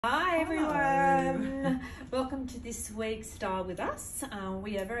Hi everyone, welcome to this week's Style with Us.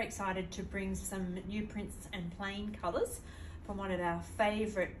 We are very excited to bring some new prints and plain colours from one of our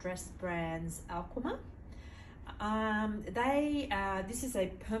favourite dress brands, Alquema. This is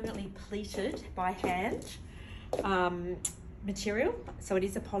a permanently pleated by hand material, so it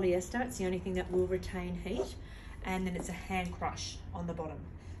is a polyester. It's the only thing that will retain heat, and then it's a hand crush on the bottom.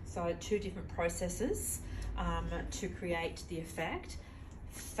 So two different processes to create the effect.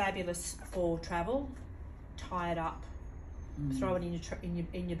 Fabulous for travel. Tie it up, throw it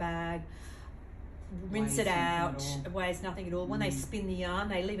in your bag, rinse it out. It weighs nothing at all. When they spin the yarn,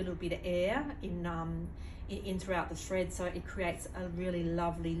 they leave a little bit of air in throughout the thread, so it creates a really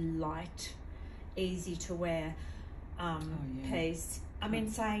lovely, light, easy to wear piece. I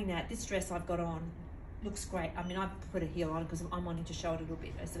mean, saying that, this dress I've got on looks great. I mean, I've put a heel on because I'm wanting to show it a little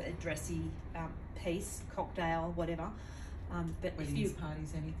bit as a dressy piece, cocktail, whatever. But weddings,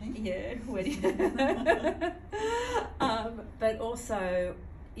 parties, anything? Yeah, wedding. But also,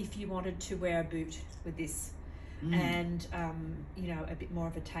 if you wanted to wear a boot with this, and you know, a bit more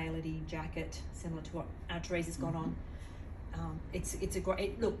of a tailored-y jacket, similar to what Teresa's got on, it's a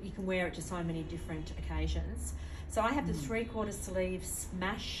great look. You can wear it to so many different occasions. So I have the 3/4 sleeve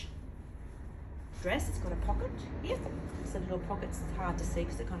smash dress. It's got a pocket here. So little pockets. It's hard to see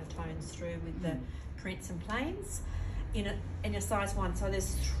because it kind of tones through with the prints and plains. In a size 1, so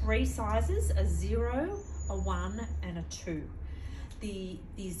there's 3 sizes: a 0, a 1, and a 2. The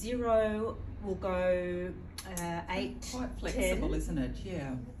 0 will go 8, quite flexible, 10. Isn't it?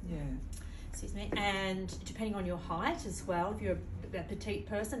 Yeah. Excuse me. And depending on your height as well, if you're a petite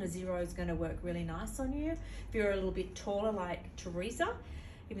person, a 0 is going to work really nice on you. If you're a little bit taller, like Teresa,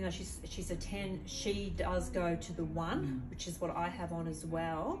 even though she's a 10, she does go to the 1, which is what I have on as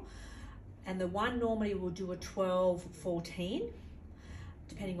well. And the 1 normally will do a 12, 14,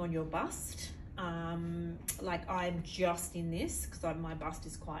 depending on your bust. Like I'm just in this because my bust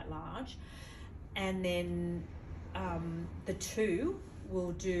is quite large. And then the 2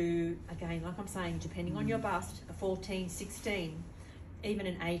 will do, again, like I'm saying, depending on your bust, a 14, 16, even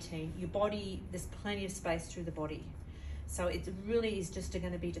an 18. Your body, there's plenty of space through the body. So it really is just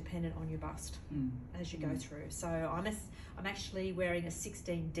going to be dependent on your bust as you go through. So I'm actually wearing a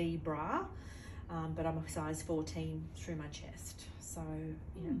 16D bra, but I'm a size 14 through my chest. So,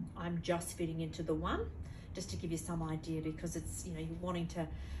 you know, I'm just fitting into the 1, just to give you some idea, because it's, you know, you're wanting to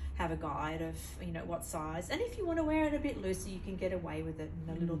have a guide of, you know, what size. And if you want to wear it a bit looser, you can get away with it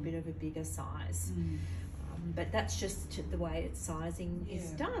in a little bit of a bigger size. But that's just the way its sizing is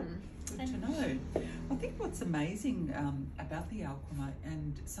done. Good to know. I think what's amazing about the Alquema,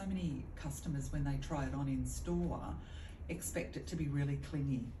 and so many customers when they try it on in store expect it to be really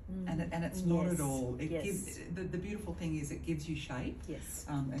clingy, and it's not at all. It gives the beautiful thing is it gives you shape. Yes,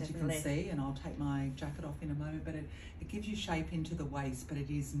 as you can see, and I'll take my jacket off in a moment, but it gives you shape into the waist, but it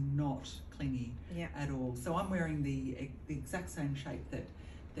is not clingy at all. So I'm wearing the exact same shape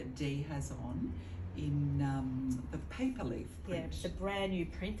that Dee has on in the paper leaf print. Yeah, it's a brand new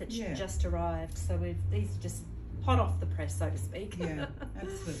print that's just arrived. So these are just hot off the press, so to speak. Yeah,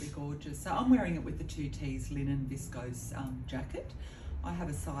 absolutely gorgeous. So I'm wearing it with the 2T's linen viscose jacket. I have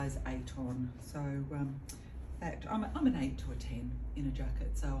a size 8 on, so that I'm an 8 to a 10 in a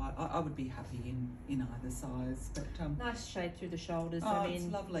jacket. So I would be happy in either size. But nice shade through the shoulders. Oh, I mean,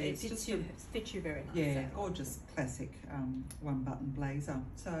 it's lovely. It fits you very nice. Yeah, gorgeous classic 1-button blazer.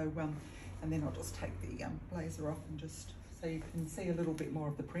 So and then I'll just take the blazer off and just so you can see a little bit more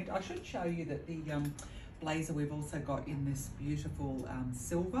of the print. I should show you that the blazer we've also got in this beautiful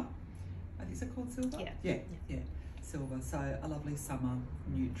silver. Is it called silver? Yeah, silver. So a lovely summer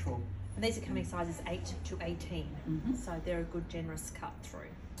neutral. And these are coming sizes 8 to 18, so they're a good generous cut through.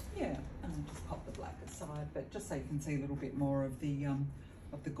 Yeah, and just pop the black aside, but just so you can see a little bit more of the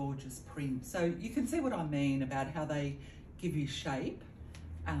gorgeous print. So you can see what I mean about how they give you shape.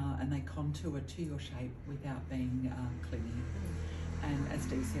 And they contour to your shape without being clingy. And as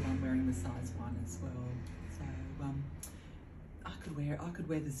Dee said, I'm wearing the size 1 as well. So I could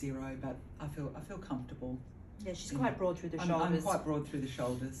wear the 0, but I feel comfortable. Yeah, she's quite broad through the shoulders. I'm quite broad through the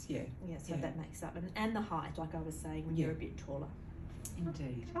shoulders. Yeah. Yeah, so that makes up, and the height, like I was saying, when you're a bit taller.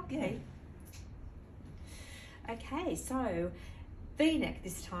 Indeed. Okay. Yeah. Okay, so V-neck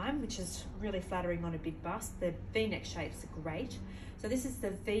this time, which is really flattering on a big bust. The V-neck shapes are great. So this is the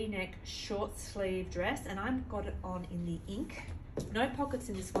V-neck short sleeve dress, and I've got it on in the ink No pockets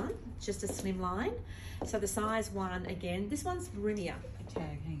in this one, just a slim line. So the size 1, again, this one's roomier.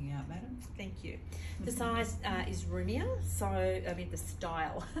 Tag hanging out, madam. Thank you. The size is roomier, so I mean the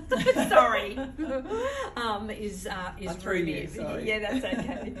style. Sorry, is roomier. Sorry. Yeah, that's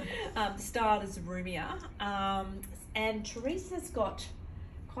okay. The style is roomier, and Teresa's got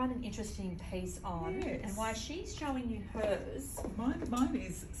quite an interesting piece on, Yes. and while she's showing you hers, Mine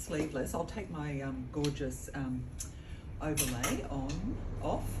is sleeveless. I'll take my gorgeous overlay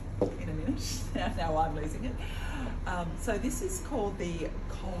off in a minute. Now I'm losing it. So this is called the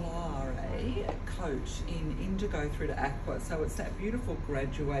Colare coat in indigo through to aqua. So it's that beautiful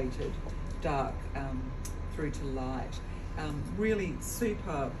graduated dark through to light. Really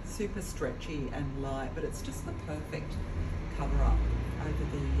super stretchy and light, but it's just the perfect cover up over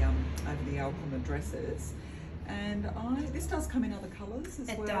the Alquema dresses. And this does come in other colours as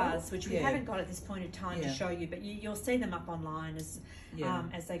well. it does, which we haven't got at this point in time to show you, but you'll see them up online as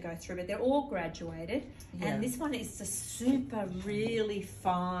they go through. But they're all graduated, and this one is a super, really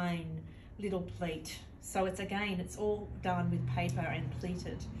fine little pleat. So it's all done with paper and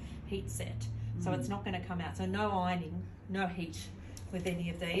pleated heat set. So it's not going to come out. So no ironing, no heat with any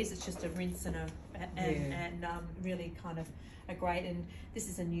of these. It's just a rinse and really kind of a great. And this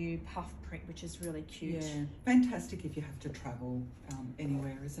is a new puff print, which is really cute. Yeah, fantastic if you have to travel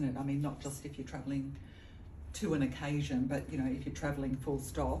anywhere, isn't it? I mean, not just if you're travelling to an occasion, but you know, if you're travelling full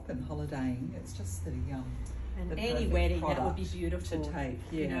stop and holidaying, it's just the and any wedding that would be beautiful to take.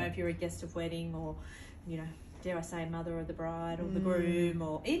 You know, if you're a guest of wedding, or you know, dare I say, mother of the bride or the groom,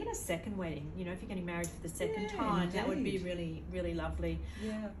 or even a second wedding. You know, if you're getting married for the second time, that would be really, really lovely.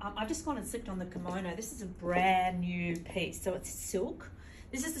 Yeah. I've just gone and slipped on the kimono. This is a brand new piece, so it's silk.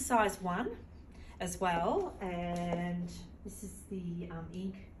 This is the size 1 as well, and this is the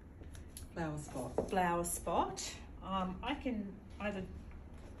ink flower spot. I can either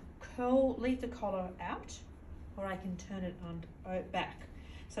leave the collar out, or I can turn it on back.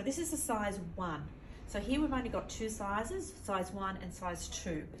 So this is the size 1. So here we've only got 2 sizes, size 1 and size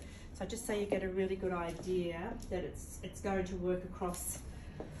 2. So just so you get a really good idea that it's going to work across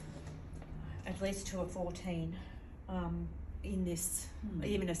at least to a 14 in this,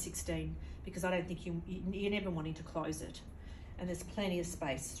 even a 16, because I don't think you're never wanting to close it. And there's plenty of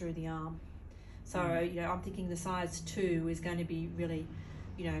space through the arm. So, you know, I'm thinking the size 2 is going to be really,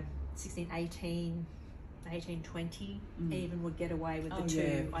 you know, 16, 18, 20 even would get away with the 2.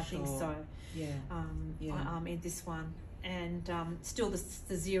 Yeah, I think so. Yeah. In this one, and still the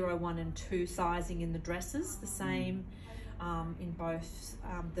 0, 1 and 2 sizing in the dresses, the same in both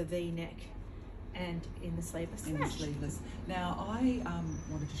the V-neck and in the sleeveless. Now I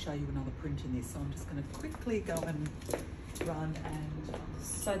wanted to show you another print in this, so I'm just going to quickly go and run and.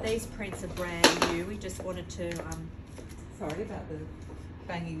 So these prints are brand new. We just wanted to. Sorry about the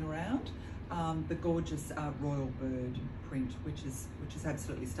banging around. The gorgeous royal bird print, which is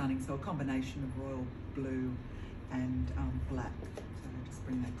absolutely stunning. So a combination of royal blue and black. So I'll just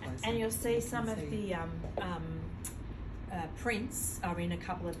bring that closer. And you'll see some of the prints are in a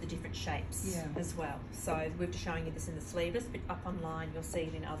couple of the different shapes as well. So we're just showing you this in the sleeveless, but up online you'll see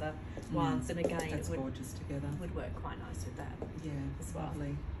it in other ones. And again, that's gorgeous together. Would work quite nice with that. Yeah, as well.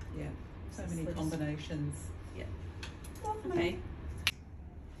 Lovely. Yeah, so many combinations. Yeah. Lovely. Okay.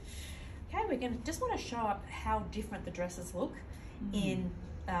 Okay, we're going to just want to show up how different the dresses look in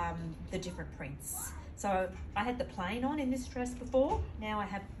the different prints. So I had the plain on in this dress before. Now I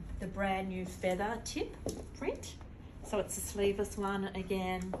have the brand new feather tip print. So it's a sleeveless one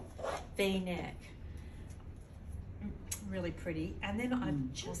again, V-neck. Really pretty. And then I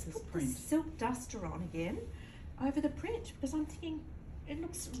just put the silk duster on again over the print, because I'm thinking it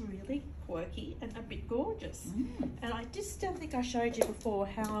looks really quirky and a bit gorgeous. And I just don't think I showed you before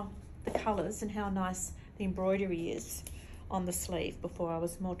how the colours and how nice the embroidery is on the sleeve before. I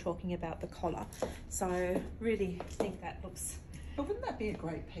was more talking about the collar. So really think that looks. But wouldn't that be a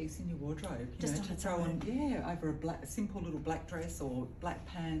great piece in your wardrobe? Just to throw on, over a simple little black dress or black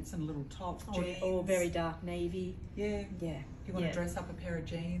pants and a little top, jeans. Or very dark navy. Yeah. Yeah. If you want to dress up a pair of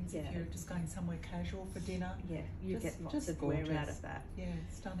jeans, if you're just going somewhere casual for dinner. Yeah, you get lots of wear out of that. Yeah,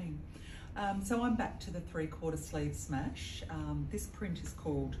 stunning. So I'm back to the 3/4 sleeve smash. This print is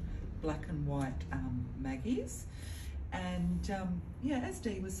called Black and White Maggie's. And as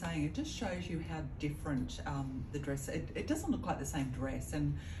Dee was saying, it just shows you how different the dress. It doesn't look like the same dress,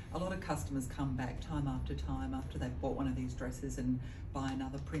 and a lot of customers come back time after time after they've bought one of these dresses and buy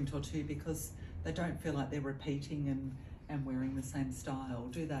another print or two, because they don't feel like they're repeating and wearing the same style,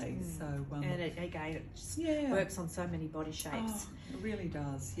 do they? So and again, it just works on so many body shapes. Oh, it really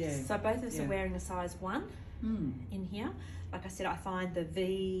does. Yeah. So both of us are wearing a size 1. in here. Like I said, I find the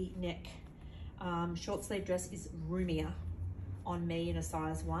V-neck short sleeve dress is roomier on me in a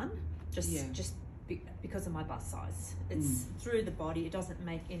size 1, just because of my bust size. It's through the body. It doesn't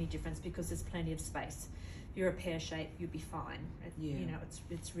make any difference because there's plenty of space. If you're a pear shape, you'll be fine. You know,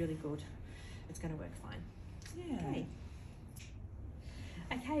 it's really good. It's going to work fine. Yeah.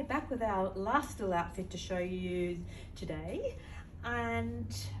 Okay, back with our last little outfit to show you today.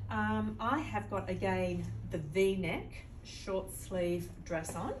 And I have got, again, the V-neck short sleeve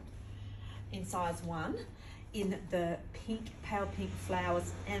dress on in size 1 in the pink, pale pink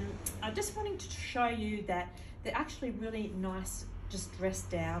flowers. And I'm just wanting to show you that they're actually really nice, just dressed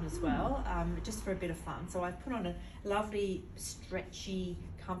down as well, just for a bit of fun. So I've put on a lovely, stretchy,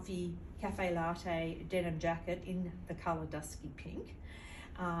 comfy cafe latte denim jacket in the colour dusky pink.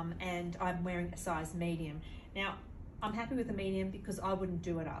 And I'm wearing a size medium. Now, I'm happy with the medium because I wouldn't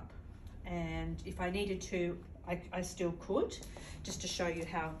do it up. And if I needed to, I still could, just to show you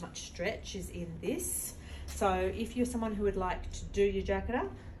how much stretch is in this. So if you're someone who would like to do your jacket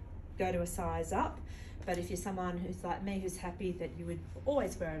up, go to a size up. But if you're someone who's like me, who's happy that you would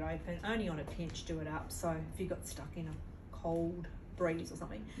always wear it open, only on a pinch, do it up. So if you got stuck in a cold breeze or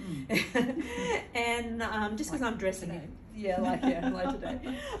something. And just because I'm dressing today. like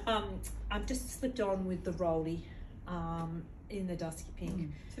today. I've just slipped on with the rolly in the dusky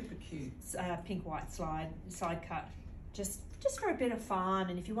pink. Super cute. Pink white side cut. Just for a bit of fun,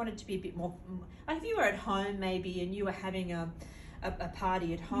 and if you wanted to be a bit more, like if you were at home maybe and you were having a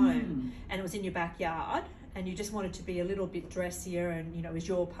party at home and it was in your backyard and you just wanted to be a little bit dressier, and you know, it was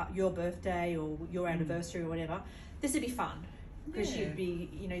your birthday or your anniversary or whatever, this would be fun. Because you'd be,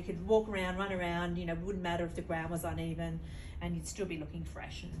 you know, you could walk around, run around, you know, wouldn't matter if the ground was uneven, and you'd still be looking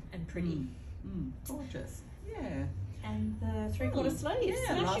fresh and pretty. Gorgeous. Yeah. And the 3/4 sleeves,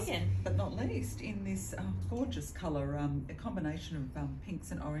 last again. but not least, in this gorgeous colour, a combination of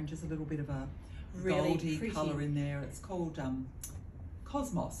pinks and oranges, a little bit of a Really goldy pretty colour in there. It's called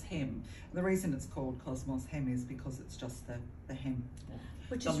Cosmos Hem. The reason it's called Cosmos Hem is because it's just the hem.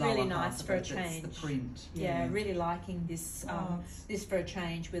 Which The is really lower nice half for a of it, it's change. the print. Yeah, really liking this this for a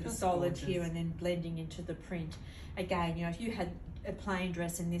change with a just solid gorgeous. here and then blending into the print. Again, you know, if you had a plain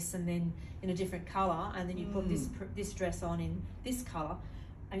dress in this and then in a different colour, and then you put this dress on in this colour,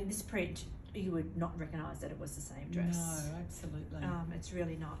 I mean this print, you would not recognise that it was the same dress. No, absolutely. It's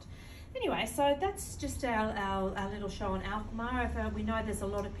really not. Anyway, so that's just our little show on Alquema. We know there's a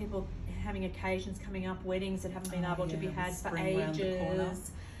lot of people having occasions coming up, weddings that haven't been able to be had for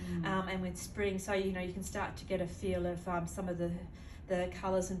ages, and with spring, so you know, you can start to get a feel of some of the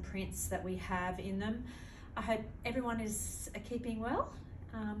colours and prints that we have in them. I hope everyone is keeping well,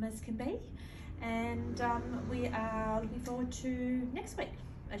 as can be, and we are looking forward to next week.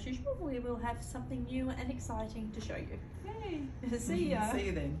 As usual, we will have something new and exciting to show you. Yay! See ya. See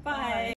you then. Bye.